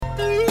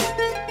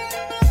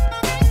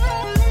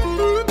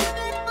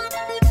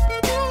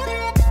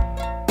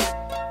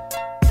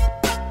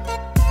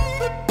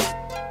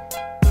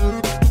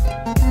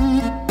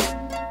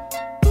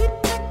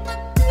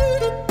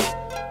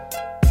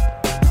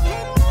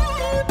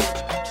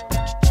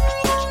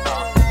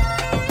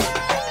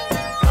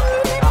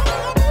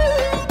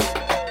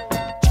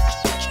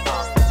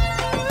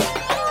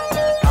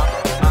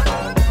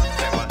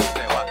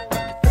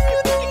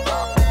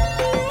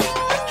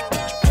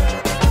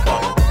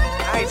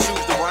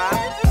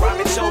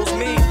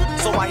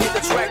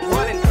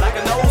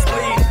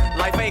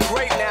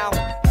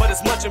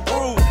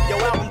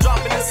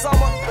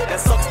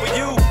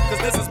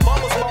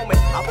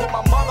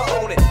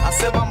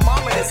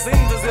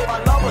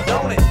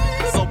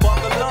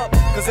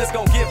cause it's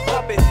gon' get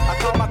bumpy. I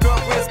call my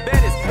girlfriends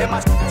Bettis and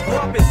my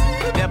grumpus.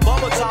 That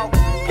bubble talk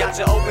got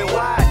you open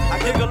wide. I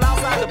giggle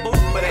outside the booth,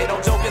 but ain't no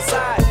joke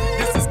inside.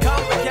 This is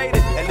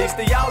complicated, at least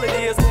to y'all it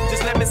is.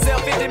 Just let me sell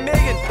 50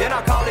 million, then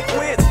I'll call it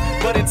quits.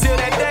 But until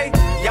that day,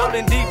 y'all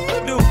in deep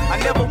do. I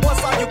never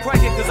once saw you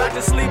cranking, cause I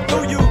just sleep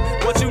through you.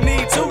 What you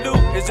need to do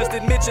is just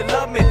admit you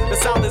love me. The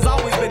South has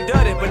always been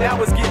dirty, but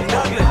now it's getting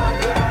ugly.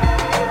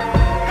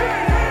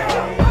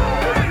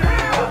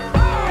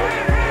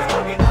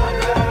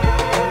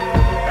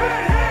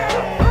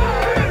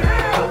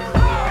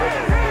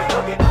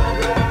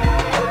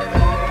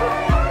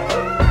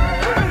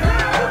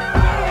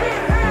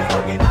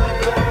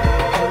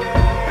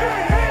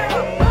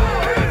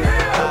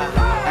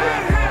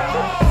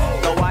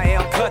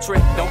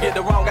 Don't get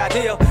the wrong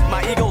idea,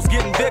 my ego's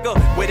getting bigger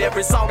with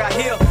every song I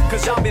hear.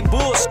 Cause y'all been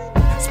bullshit,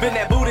 spin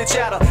that booty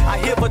chatter. I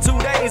here for 2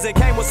 days and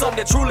came with something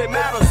that truly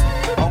matters.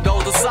 On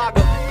goes the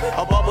saga,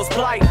 a Bubba's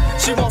plight.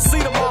 She won't see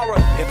tomorrow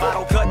if I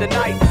don't cut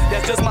tonight.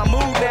 That's just my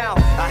mood now,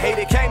 I hate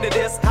it came to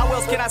this. How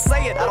else can I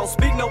say it? I don't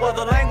speak no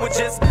other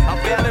languages.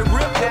 I'm fairly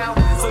ripped now,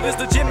 so this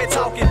the Jimmy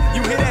talking.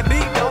 You hear that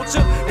beat, don't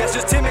you? That's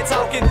just Timmy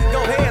talking.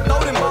 Go ahead,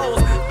 throw them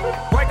bowls,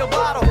 break a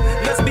bottle.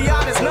 Let's be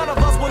honest, none of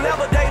us will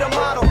ever date a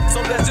model.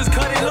 So let's just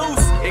cut it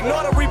loose,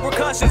 ignore the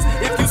repercussions.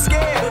 If you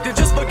scared, then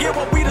just forget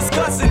what we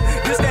discussing.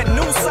 This that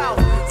new South,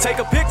 take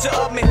a picture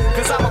of me,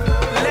 cause I'm a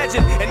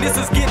legend, and this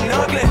is getting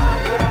ugly.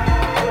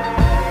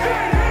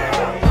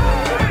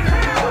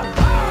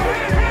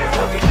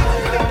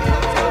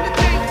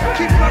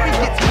 Keith Murray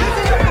gets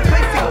busy on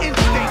replacing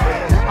instinct.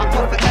 I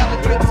puff an L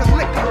and drink some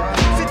liquor.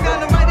 Sit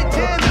down and write a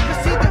jam and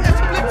proceed to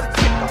explicit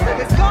sticker.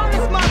 As God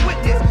is my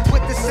witness,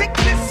 with the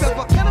sickness of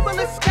a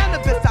cannibalist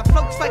cannabis, I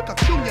floats like a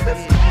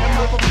cumulus. And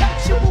my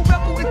perpetual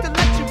rebel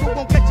intellectual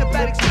won't catch a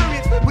bad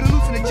experience with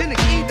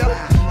hallucinogenic either.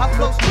 I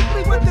flow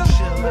strictly with them.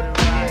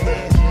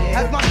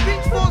 As my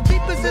speech falls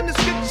deeper in the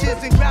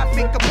scriptures and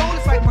graphic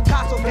components like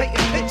Picasso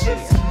painting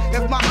pictures.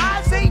 If my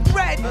eyes ain't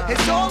red,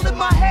 it's all in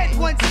my head.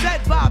 Once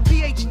said by a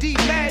PhD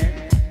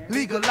man,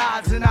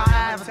 legalizing our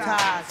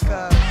advertise,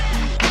 cause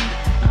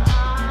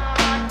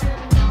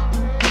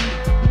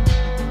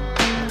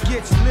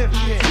gets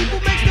lifted. People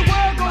makes the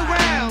world go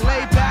round.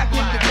 Lay back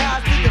with the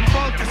guys with the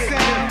funky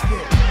sound.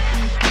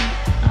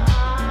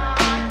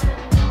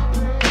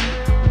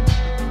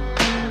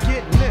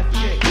 Get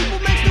lifted. People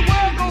makes the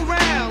world go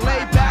round.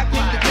 Lay back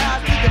with the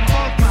guys with the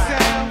funky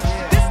sound.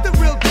 This the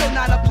real deal,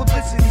 not a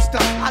publicity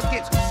stunt. I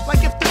get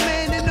like if the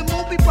man in the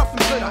movie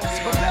buffing good.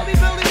 But very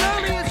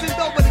isn't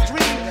over the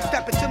dream.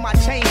 Step into my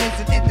chain is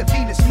an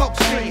intervenous smoke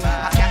stream.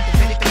 I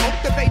captivated the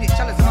motivated,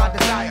 jealous of my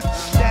desire.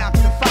 Down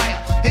to the fire,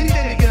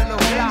 anything to get a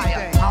little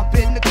higher. I've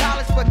been to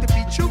college, but to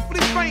be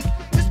truthfully frank,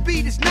 this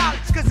beat is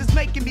knowledge, cause it's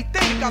making me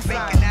think. I'm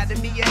making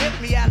anatomy and hip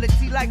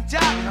reality like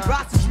Jock.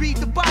 Rosses read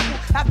the Bible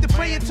after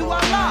praying to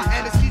Allah.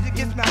 Anesthesia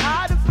gets me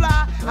high to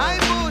fly. I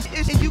ain't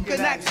bullshit, and you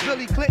can ask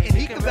Billy Clinton,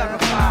 he can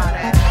verify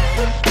that.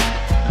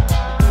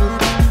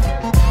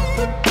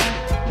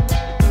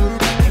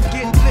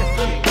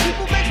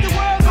 People makes the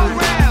world go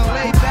round.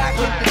 Lay back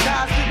with the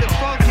guys with the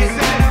funky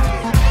sound.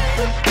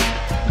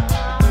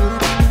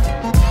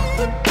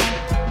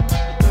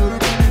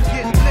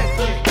 Get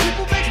lifted.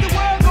 People makes the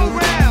world go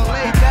round.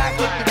 Lay back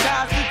with the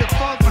guys with the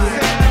funky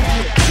sound.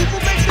 People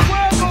makes the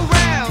world go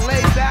round.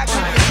 Lay back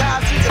with the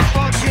guys with the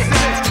funky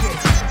sound.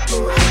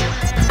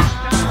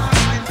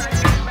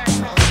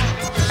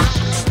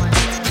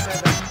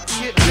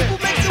 People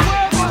makes the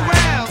world go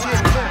round.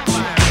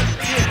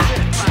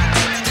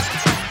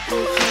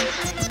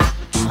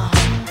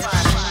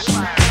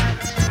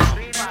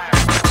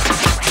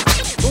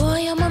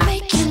 Boy, I'ma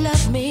make you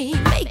love me,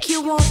 make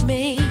you want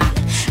me,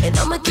 and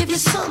I'ma give you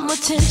some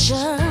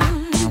attention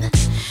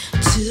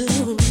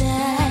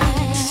tonight.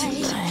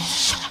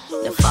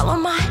 Now follow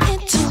my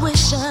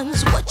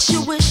intuitions, what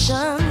you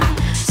wishing.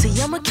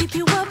 See, I'ma keep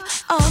you up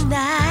all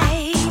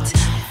night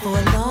for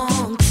a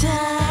long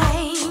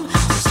time.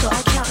 So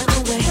start counting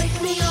away.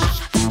 Wake me up,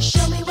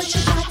 show me what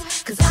you got,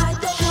 cause I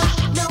don't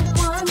want no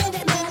 1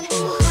 minute man.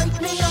 Wake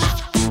me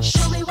up,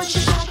 show me what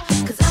you got,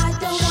 cause I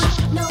don't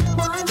want no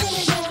 1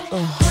 minute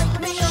man. Wake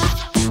me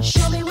up,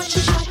 show me what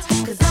you got,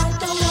 cause I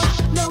don't want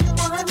no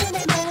 1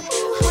 minute man.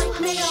 Wake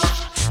me up,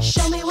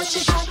 show me what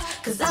you got,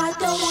 cause I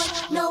don't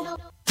want no.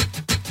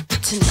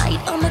 Tonight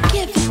I'ma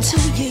give it to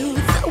you,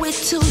 throw it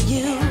to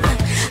you.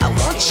 I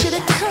want you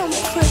to come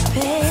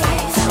prepared.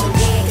 Oh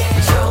yeah.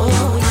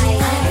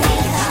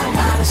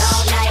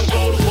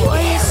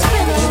 Boy, it's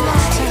been a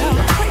long time,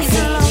 a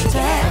crazy long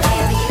time.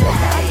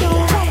 I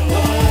don't want no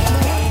more.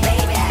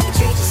 Baby, I can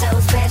treat you so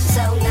special,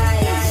 so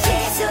nice.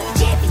 Yeah, so the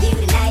jet for you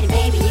tonight, and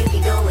baby, you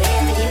can go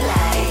wherever you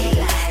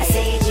like. I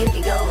said you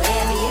can go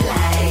wherever you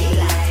like.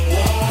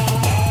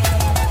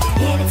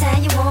 Yeah.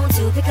 Anytime you want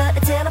to, pick up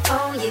the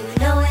telephone. You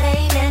know it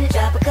ain't nothing to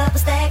drop a couple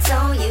stacks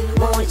on you.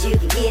 Want it, you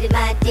can get it,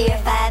 my dear.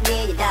 $5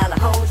 million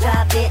home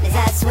drop business,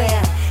 I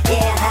swear.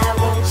 Yeah, I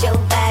want your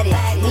body,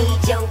 need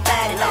your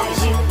body. Long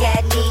as you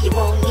got me, you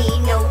won't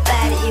need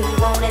nobody. You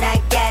want it, I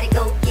got it,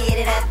 go get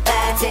it, I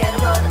buy. Tell the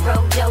mother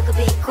broke joker,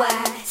 be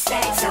quiet.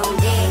 Stacks on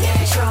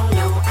deck,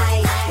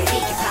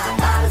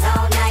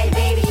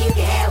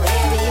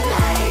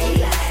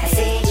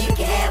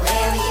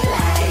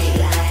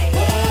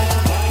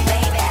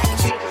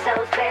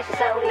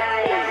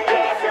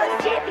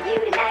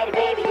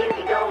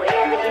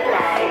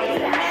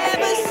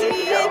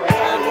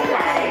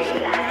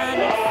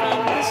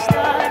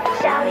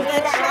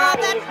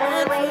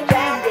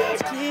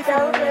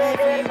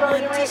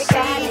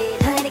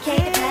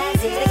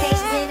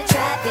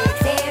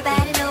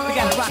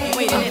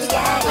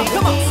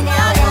 Come on.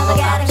 I don't know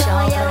about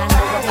y'all, but I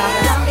know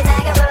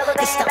about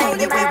us. It's the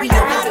only way we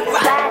know how to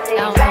rock. I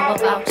don't know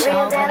about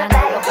y'all, but I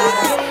know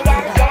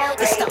about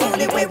us. It's the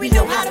only way we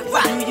know how to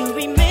rock. Do you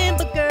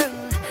remember, girl?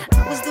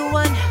 I was the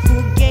one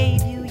who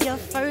gave you your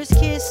first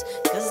kiss.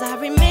 'Cause I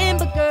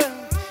remember, girl,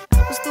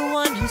 I was the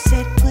one who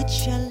said, put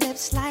your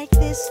lips like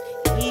this.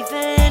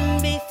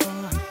 Even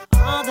before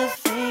all the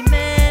fame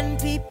and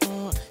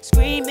people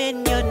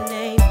screaming your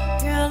name.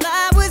 Girl,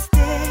 I was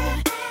there,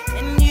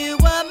 and you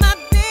were my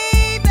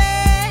baby.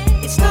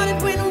 It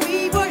started when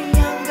we were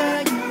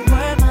younger, you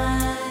were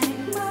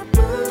mine.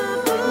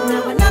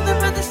 Now another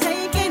brother's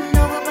taking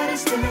over, but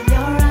it's still in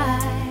your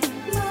eyes.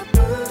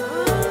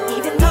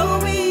 Even though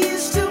we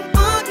used to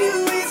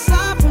argue, it's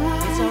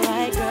alright. It's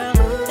alright, girl,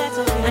 that's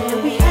okay. I know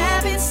we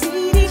haven't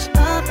seen each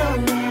other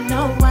in a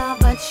while,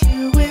 but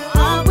you will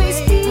always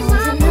be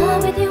my boo.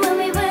 With you when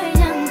we were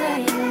younger,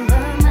 you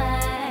were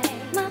mine,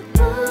 my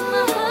boo.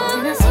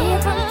 And I see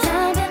it from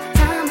time to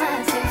time, I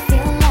still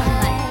feel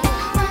like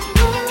my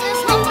boo.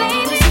 My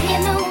baby, see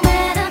it no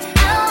matter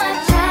how I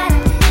try to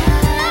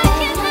hide.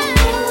 And even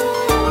though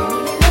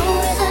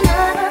there's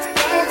another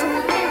rhythm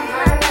in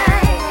my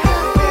life,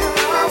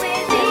 you'll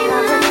always be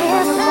my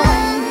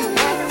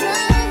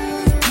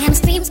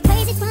Chemistry was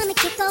crazy from the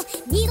get-go.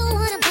 Neither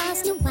one of us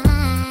knew why.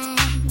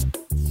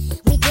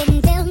 We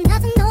didn't build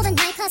nothing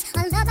overnight, 'cause a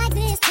love like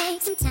this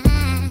takes some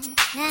time.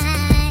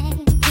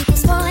 People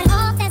swore it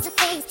off as a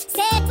phase,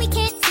 said we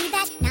can't see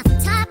that. Now from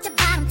top to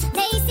bottom,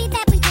 they see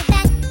that we did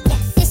that.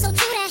 Yes, it's so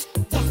true that,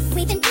 yes,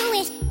 we've been through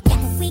it.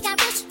 Yes, we got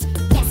rich.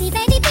 Yes, see,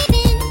 baby, we've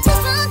been too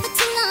strong for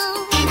too long.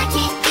 And I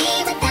can't be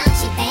without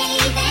you,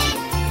 baby.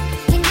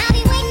 And I'll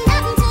be waiting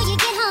up until you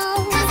get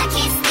home, 'cause I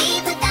can't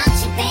sleep without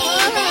you,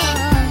 baby.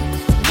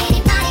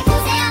 Anybody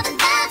who's ever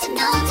loved you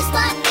know just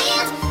what I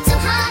feel. Too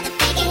hard to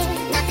fake it,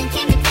 nothing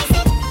can replace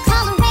it.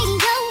 Call the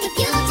radio if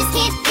you just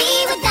can't be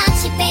without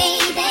you,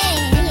 baby.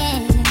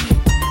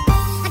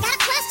 I got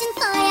a question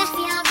for you,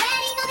 we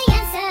already know the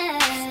answer.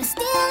 But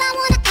still I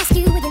wanna ask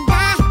you, will you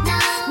lie? No.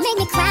 Make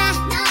me cry?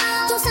 No.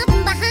 Do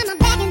something behind my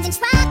back and then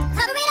try to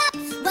cover it up?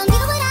 Well,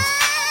 neither would I,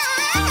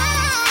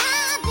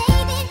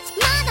 baby.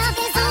 My love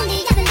is only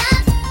other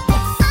love.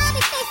 Yes, I'll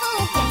be faithful.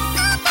 Yes,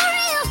 I'm for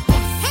real.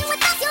 Yes, and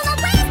with us you'll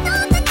always know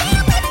the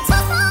deal. We've been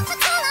too strong for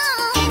too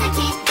long. And I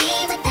can't be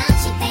without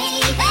you,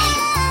 baby.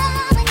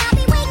 And I'll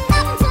be waiting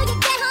up until you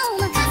get home,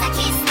 'cause I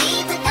can't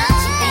sleep without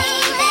you,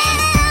 baby.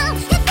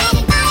 If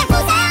anybody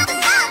who's ever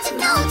loved you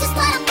know just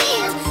what I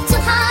feel.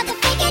 Too hard to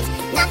fake it,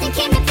 nothing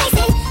can replace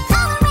it.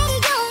 Call the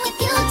radio if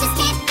you just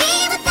can't be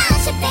without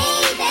you,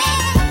 baby.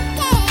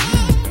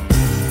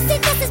 See,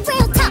 this is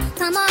real talk,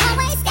 come on,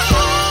 always stay.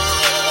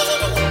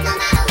 No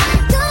matter what,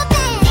 good,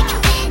 bad,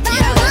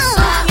 right or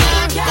wrong.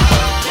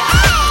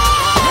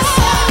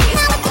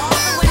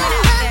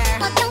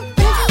 But don't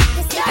forget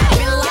this is I've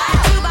been lied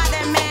to by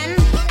their men,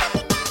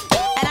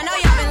 and I know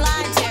y'all been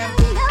lied to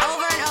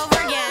over and over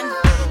again.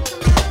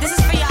 This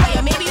is for y'all, yo.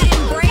 Maybe you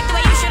didn't break the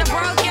way you should have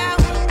broke, yo,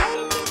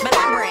 but I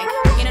break.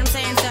 You know what I'm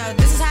saying? So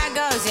this is how it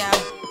goes, yo.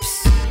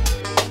 Psst.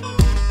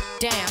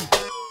 Damn.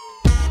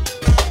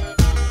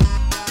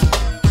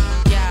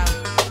 Yo.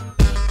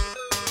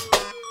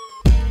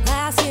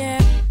 Last year,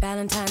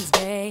 Valentine's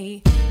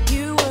Day,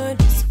 you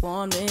would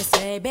sworn me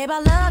say, babe, I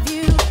love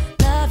you,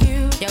 love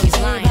you. Yo, he's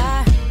Babe, lying.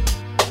 I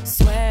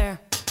swear,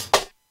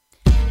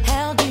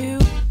 held you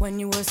when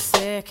you were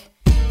sick.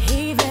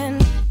 Even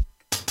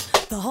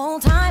the whole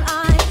time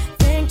I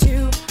think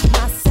to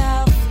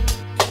myself,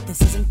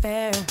 this isn't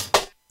fair.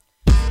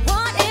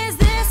 What is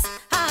this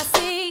I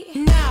see?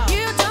 No.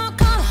 You don't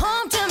come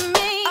home to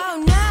me. Oh,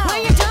 no.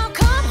 When you don't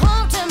come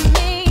home to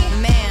me,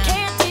 Man.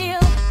 can't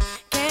deal,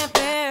 can't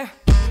bear.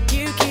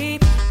 You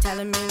keep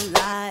telling me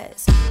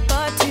lies,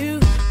 but to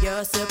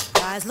your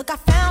surprise, look, I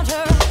found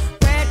her,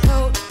 red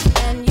coat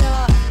and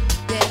your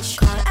bitch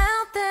caught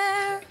out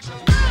there.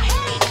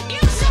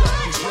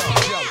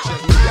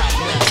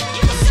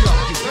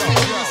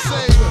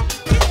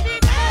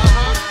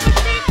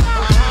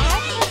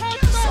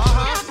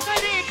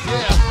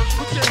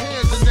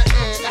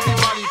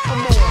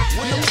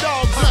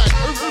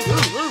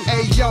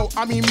 Hey yo,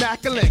 I'm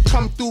immaculate,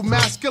 come through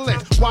masculine.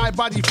 Wide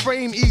body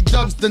frame,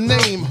 E-Dub's the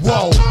name.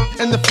 Whoa,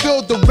 in the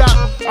field of rap,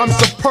 I'm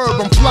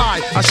superb, I'm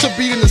fly. I should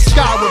be in the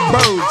sky with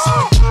birds.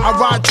 I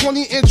ride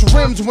 20-inch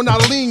rims when I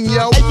lean,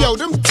 yo. Hey yo,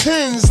 them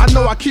tins. I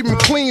know I keep them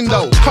clean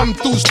though. Come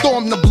through,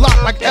 storm the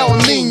block like El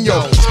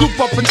Nino. Scoop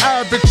up an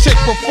Arabic chick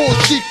before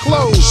she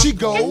close. She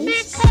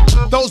goes.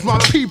 Those my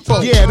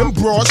people. Yeah, them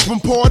broads from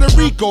Puerto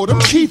Rico, them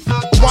keep.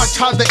 Watch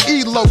how the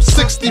ELO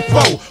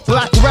 64.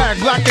 Black rag,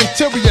 black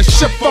interior,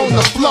 ship on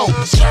the flow.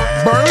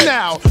 Burn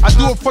out. I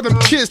do it for them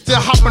kids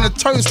that hop on the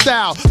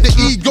turnstile. The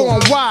E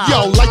going wild.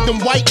 Yo, like them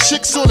white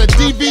chicks on a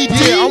DVD.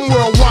 Yeah, I'm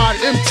worldwide,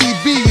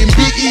 MTV and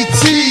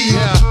BET.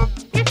 Yeah.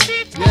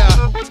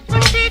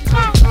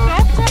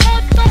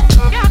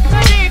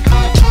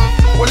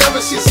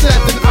 Whatever she said,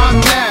 then I'm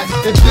mad.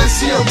 If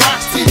this here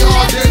rocks to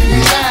y'all, then we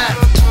mad.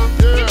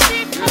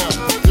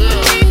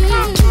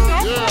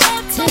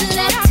 To the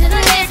left,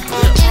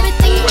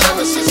 everything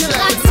Whatever she said,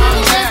 then I'm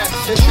mad.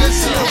 If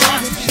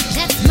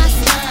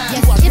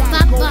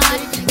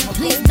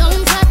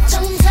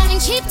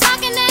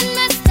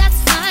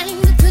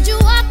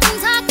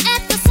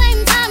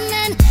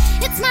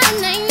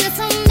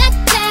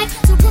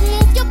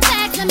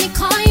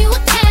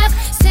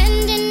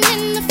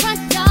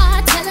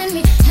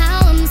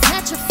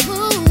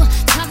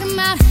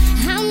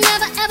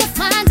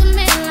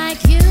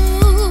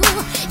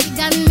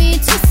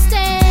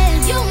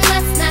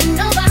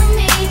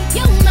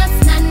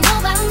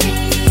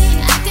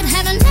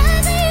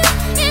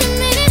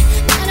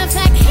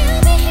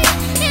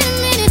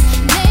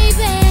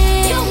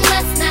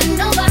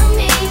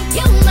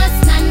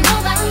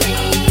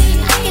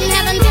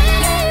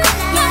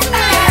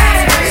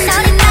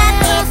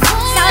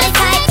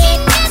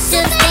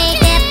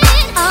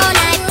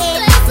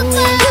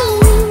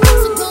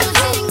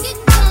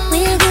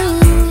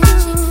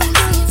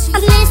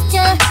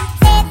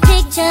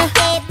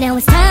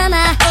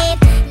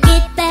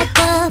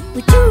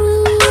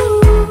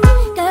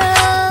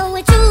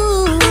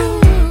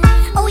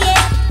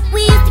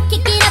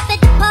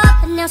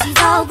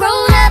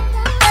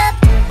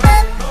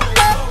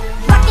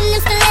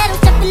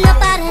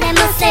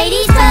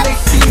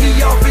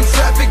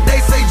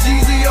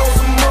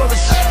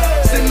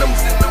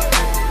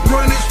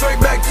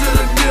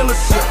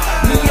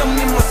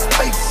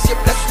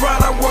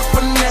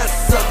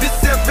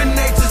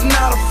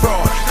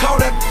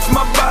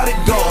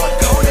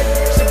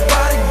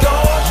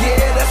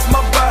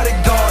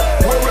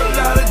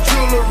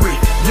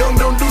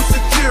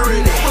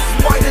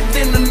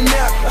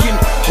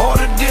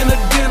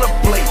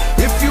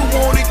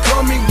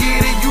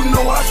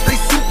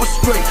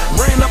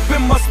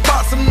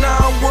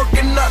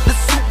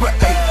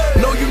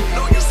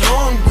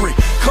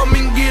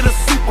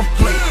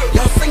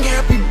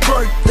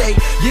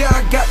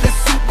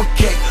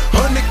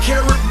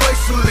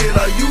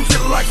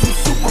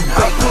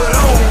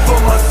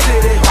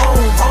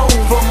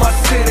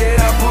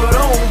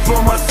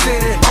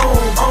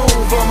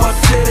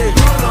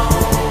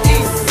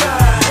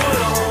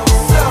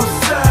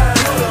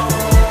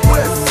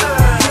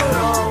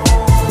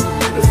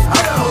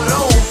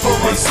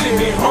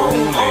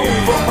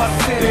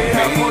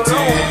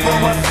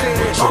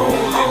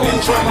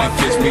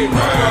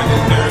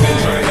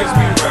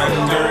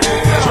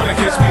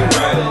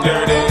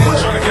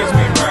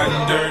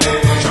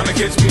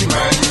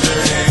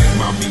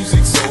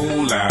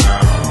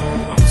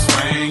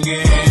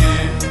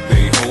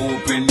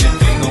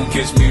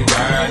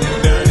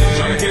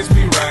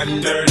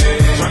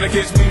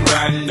catch me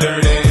riding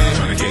dirty.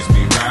 Tryna catch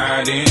me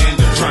riding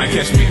dirty. Tryna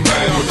catch me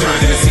riding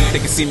dirty. In the seat, they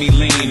can see me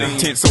lean.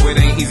 Tense, so it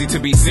ain't easy to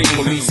be seen.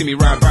 When me see me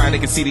ride by, they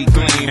can see the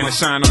gleam. And the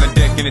shine on the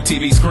deck in the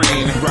TV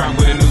screen. Riding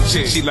with a new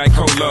chick, she like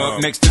cola.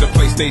 Next to the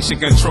PlayStation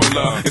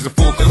controller is a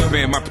full clip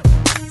in my.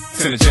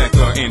 Send a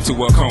jacker into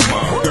a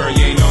coma. Girl,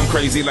 you ain't know I'm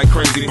crazy like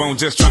Crazy Bone.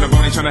 Just tryna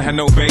bone, ain't tryna have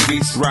no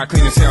babies. Ride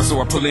clean as hell,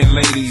 so I pull in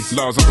ladies.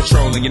 Laws on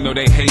patrol, and you know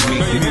they hate me.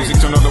 The music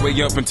turn all the way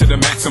up into the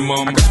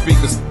maximum. I got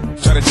speakers,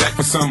 try to jack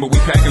for some, but we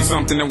packing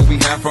something that we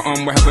have for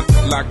we have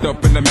it locked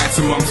up in the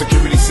maximum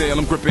security cell.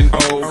 I'm gripping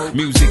old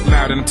music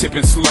loud and I'm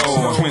tipping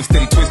slow. Twin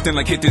steady twisting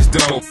like hit this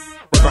dough.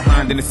 Right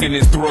behind and it's in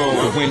his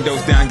throat. The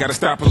windows down, gotta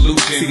stop pollution.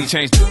 City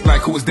changed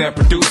like who is that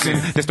producing?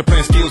 That's the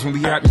plan skills when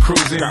we out and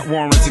cruising. Got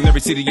warrants in every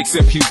city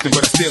except Houston,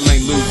 but I still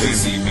ain't losing. They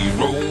see me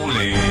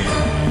rolling,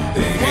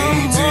 they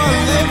hate it.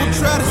 Label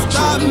try to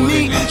stop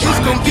me. It's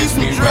gon' get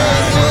some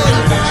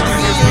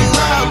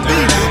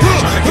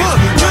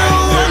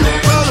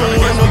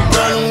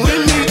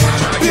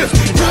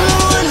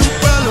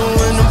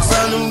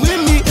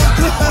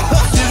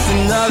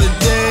another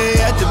day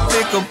at the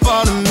pick up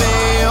all the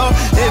mail.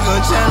 They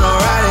gon' channel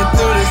riding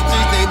through the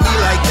streets, they be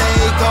like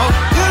they go.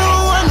 You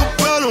don't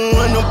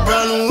want no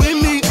problem with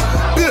me.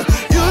 Yeah,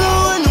 you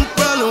don't want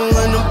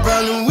no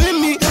problem with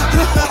me.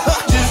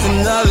 Just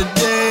another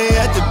day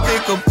at the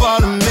pick up all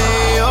the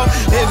mail.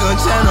 They gon'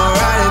 channel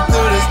riding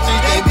through the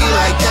streets, they be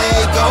like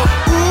they go.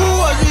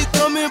 Ooh, I just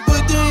come and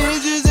put the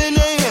hinges in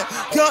their hand.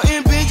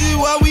 Counting bitches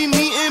while we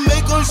meet and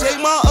make them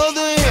shake my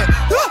other hand.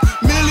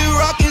 Millie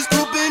rockin',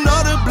 scooping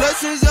all the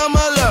blessings on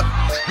my lap.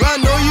 I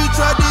know you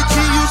tried to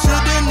cheat, you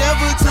should've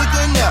never took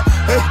a nap.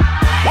 Hey,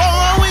 what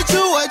wrong with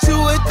you? What you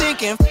were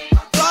thinking?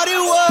 Thought it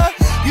was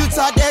you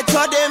taught that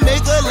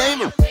make a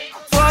lame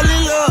fall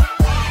in love.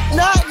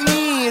 Not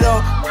me though.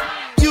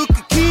 You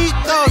could keep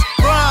those,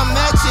 bro. I'm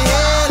at your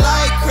head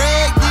like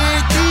Craig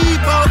did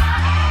Debo.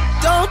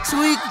 Don't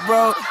tweak,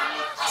 bro.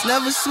 It's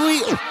never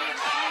sweet.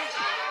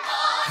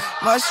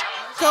 My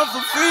come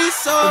for free,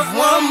 so if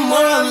one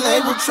more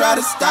label try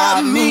to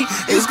stop me,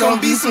 it's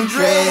gonna be some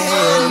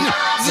dread.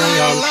 In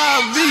your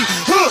lobby.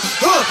 You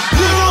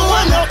don't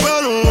want no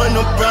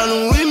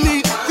problem with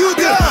me. You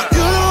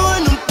don't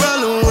want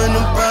no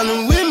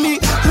problem with me.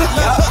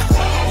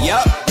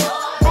 Yup.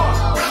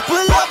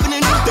 Pull up in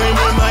anything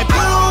that might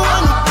put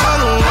on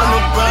no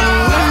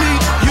problem with me.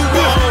 You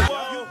go,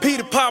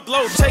 Peter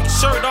Pablo, take your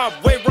shirt off,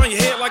 wave around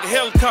your head like a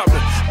helicopter.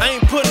 I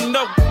ain't putting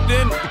no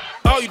in.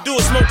 All you do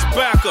is smoke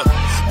tobacco.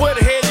 Where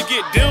the hell you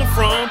get them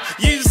from?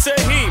 You just say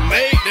he ain't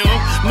made them.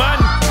 My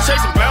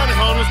chasing bounty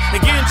hunters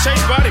and getting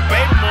chased by their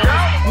baby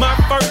mamas. My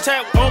first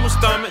tap on my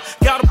stomach.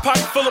 Got a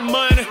pocket full of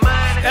money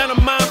and a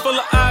mind full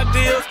of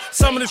ideas.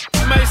 Some of this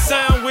may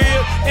sound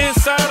weird.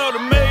 Inside of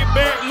the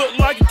Maybach look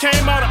like it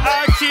came out of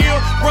IKEA.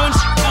 Run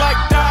like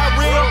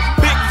diarrhea.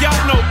 Big yacht,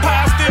 no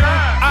pie still.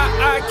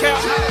 I cap.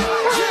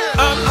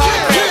 I'm high.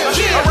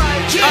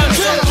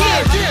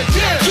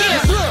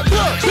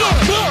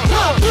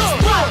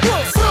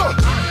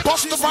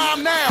 Bust the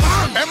rhyme now,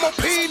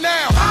 MOP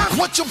now.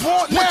 What you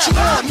want now? What you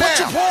want now?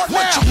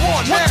 What you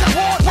want now?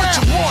 What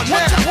you want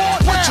now?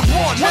 What you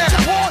want now?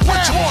 What you want now?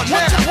 What you want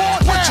now?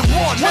 What you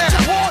want now?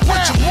 What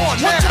you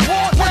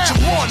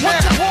want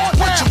now? What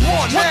you want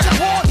now?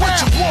 What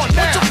you want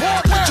now?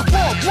 What you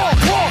want?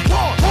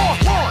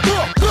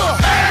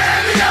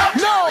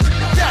 No,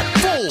 that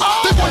fool.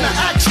 They wanna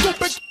act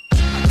stupid.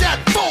 That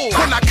fool.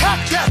 When I cock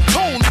that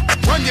tone,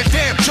 run your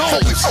damn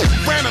Jones.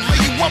 Ran and lay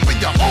you up in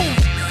your own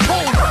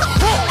hole.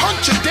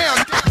 Hunt you down,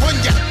 run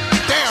you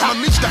down.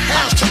 Unleash the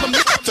hounds till them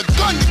to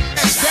gun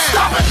and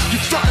down. You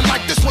frontin'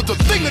 like this was a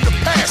thing of the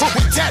past.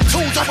 With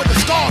tattoos over the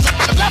scars,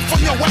 left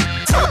on your way.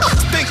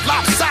 Think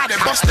lopsided,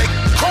 bust they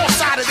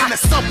cross-sided in the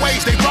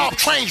subways. They rob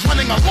trains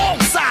running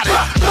alongside it.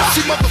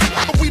 See,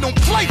 motherfucker, we don't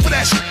play for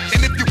that shit.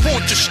 And if you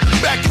want your shit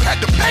back, you had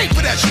to pay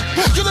for that shit.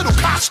 Your little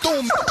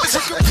costume, this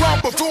is your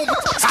rubber room.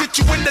 Get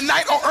you in the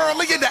night or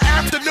early in the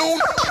afternoon.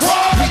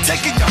 We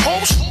taking your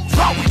host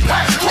while we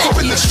pass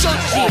through in the shirt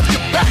off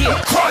your back.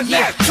 Run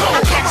that too.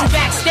 I catch you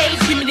backstage,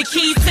 give me the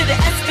keys to the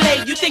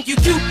Escalade. You think you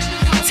cute?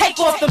 Take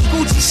off the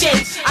Gucci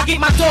shades. I get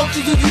my dog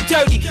to do you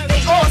dirty.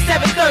 They all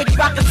 730,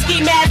 rock a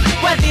ski mask,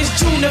 whether it's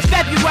June or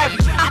February.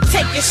 I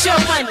take your show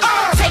money,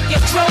 take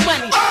your throw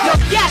money. Yo,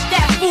 got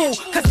that fool,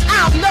 cause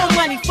I don't know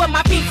money for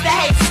my beats that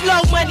hate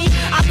slow money.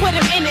 I put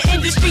them in the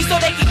industry so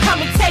they can come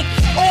and take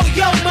all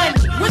your money.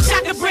 Wish I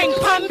could bring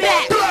pun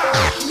back.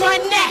 Run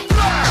that,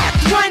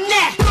 run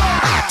that,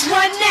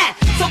 run that.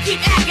 So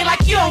keep acting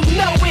like you don't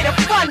know where the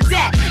fun's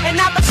at. And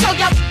I'ma show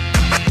y'all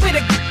where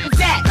the gun's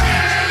at.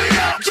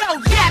 Yo,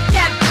 yap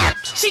that.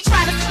 She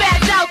try to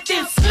spaz out,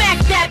 then smack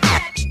that.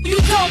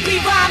 You don't be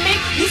rhyming,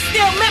 you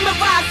still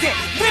memorize it.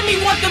 Remy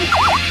want them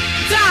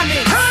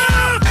diamonds.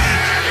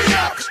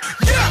 Yeah,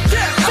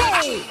 that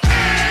fool.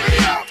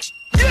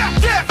 Yeah,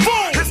 that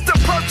fool. It's the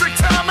perfect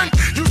timing.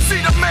 You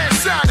see the man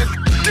shining.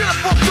 Get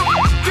up off the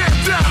damn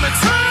diamonds.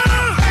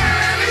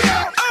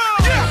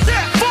 Yeah,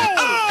 that fool.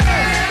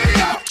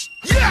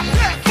 Yeah,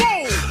 that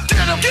fool.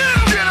 Get him, get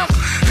him, hit him,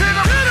 hit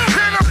him,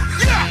 hit him.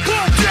 Yeah,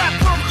 boom, tap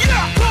him.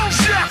 Yeah, boom,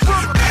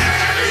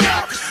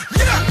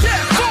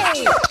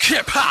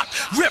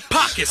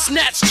 pocket,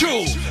 snatch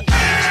jewels.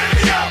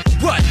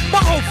 What? My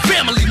whole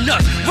family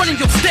nuts, running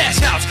your stash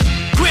house.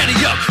 Granny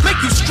up,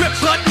 make you strip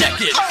butt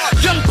naked.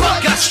 Young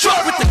buck got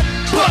struck with the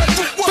butt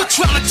for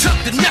trying to tuck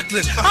the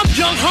necklace. I'm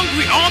young,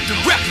 hungry, armed, and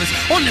reckless.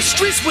 On the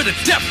streets with a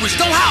death wish.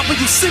 Don't hide when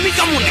you see me,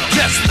 I'm on the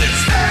guest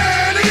list.